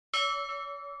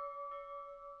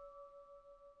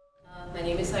My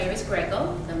name is Iris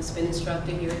Greco. I'm a spin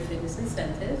instructor here at Fitness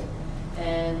Incentive.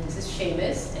 And this is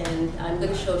Seamus, and I'm going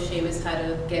to show Seamus how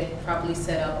to get properly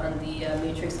set up on the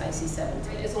Matrix IC7.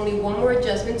 There's only one more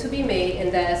adjustment to be made,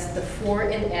 and that's the fore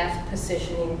and aft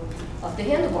positioning of the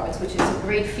handlebars, which is a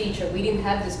great feature. We didn't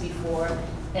have this before,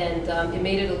 and it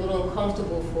made it a little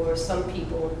uncomfortable for some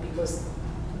people because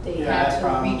they had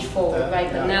to reach forward,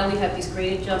 right? But now we have these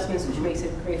great adjustments, which makes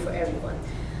it great for everyone.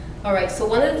 All right, so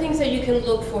one of the things that you can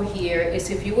look for here is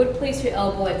if you would place your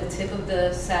elbow at the tip of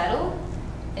the saddle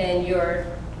and your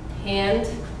hand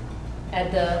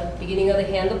at the beginning of the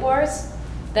handlebars,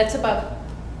 that's about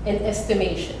an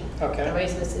estimation. Okay. All right,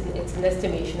 so it's an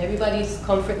estimation. Everybody's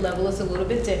comfort level is a little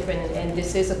bit different, and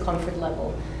this is a comfort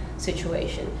level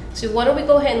situation. So why don't we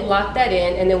go ahead and lock that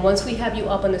in, and then once we have you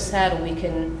up on the saddle, we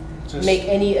can make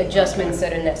any adjustments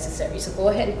that are necessary. So go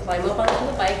ahead and climb up onto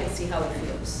the bike and see how it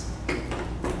feels.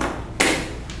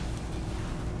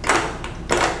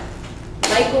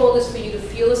 My goal is for you to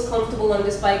feel as comfortable on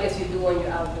this bike as you do on your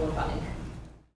outdoor bike.